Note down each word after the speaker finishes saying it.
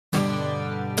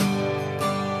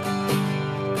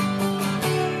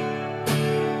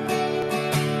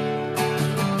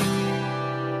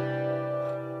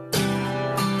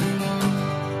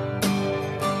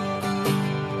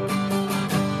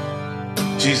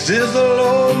sits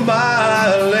alone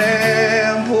by a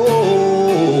lamppost,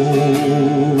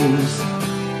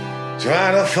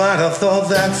 trying to find a thought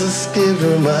that's escaped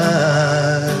her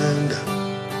mind.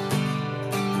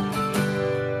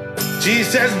 She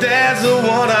says, Dad's the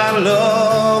one I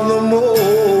love the most.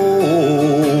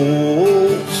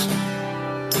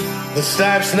 The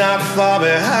stipe's not far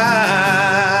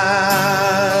behind.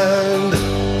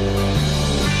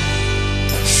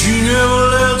 She never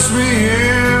lets me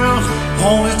in,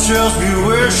 only tells me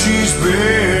where she's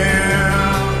been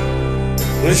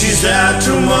when she's had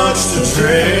too much to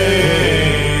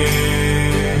drink.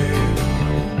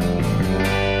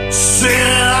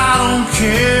 Saying I don't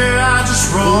care, I just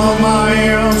run my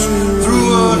hands through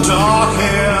her dark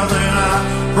hair. Then I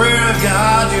pray to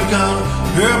God you gonna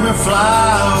help me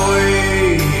fly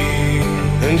away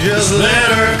And just let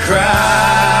her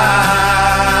cry.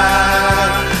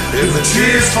 If the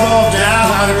tears fall down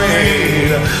like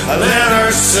rain, I let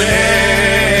her sing.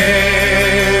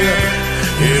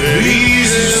 If it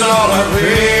eases all her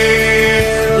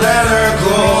pain, let her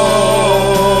go.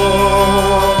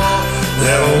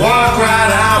 Let her walk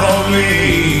right out on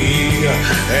me.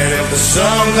 And if the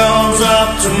sun comes up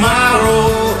tomorrow,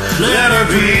 let her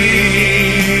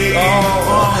be.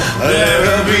 Oh, let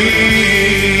her be.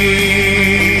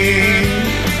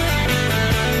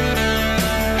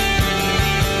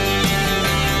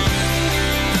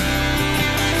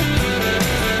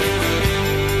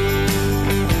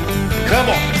 Come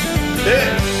on. Yeah.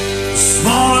 This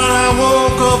morning I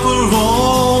woke up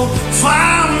alone,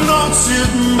 found a note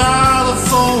sitting by the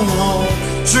phone,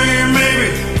 saying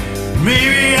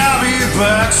maybe I'll be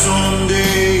back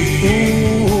someday.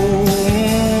 Ooh,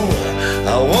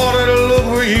 I wanted to look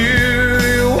for you.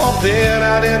 You walked in,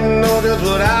 I didn't know just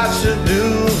what I should do.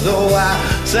 So I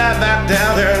sat back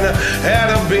down there and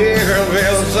had a bigger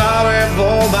feel sorry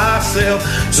for myself,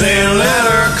 saying let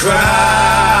her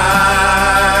cry.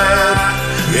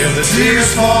 If the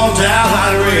tears fall down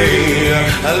like rain,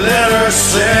 I let her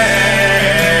sing.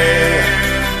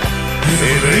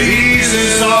 If it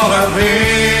eases all her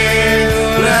pain,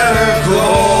 let her go.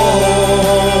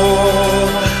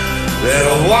 Let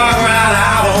her walk right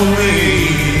out on me.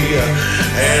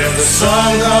 And if the sun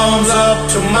comes up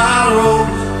tomorrow,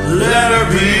 let her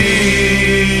be.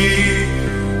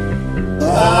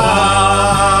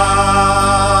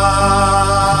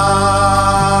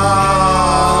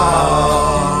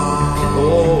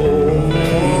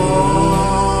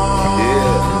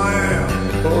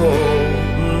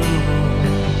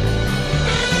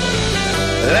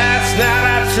 Last night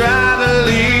I tried to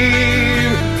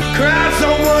leave, cried so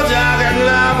much I could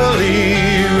not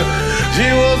believe she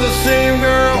was the same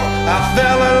girl I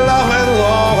fell in love with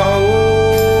long ago.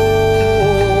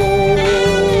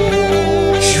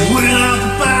 She went out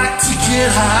the back to get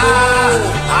high.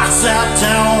 I sat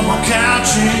down on my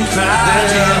couch and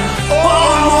cried. Oh,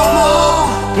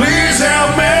 mama, please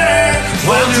help me.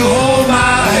 Will you hold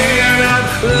my hand and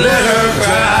let her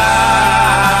cry?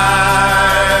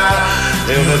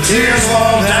 If the tears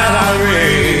fall down like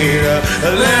rain,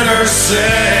 let her sing.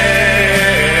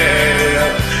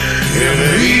 If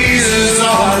it eases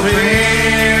all her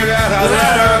pain,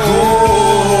 let her go.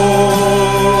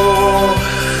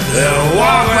 Let her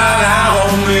walk right out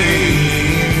on me.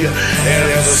 And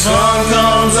if the sun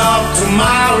comes up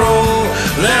tomorrow,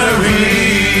 let her be.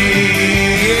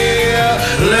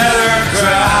 Let her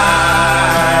cry.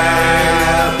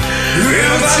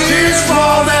 If the tears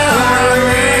fall down like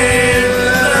rain,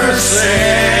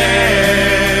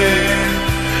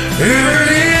 if it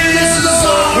is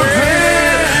all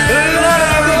pain, let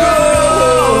her go.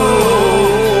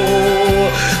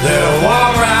 Let her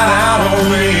walk right out on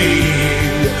me.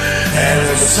 And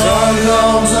if the sun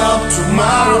comes up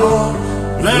tomorrow,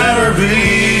 let her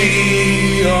be.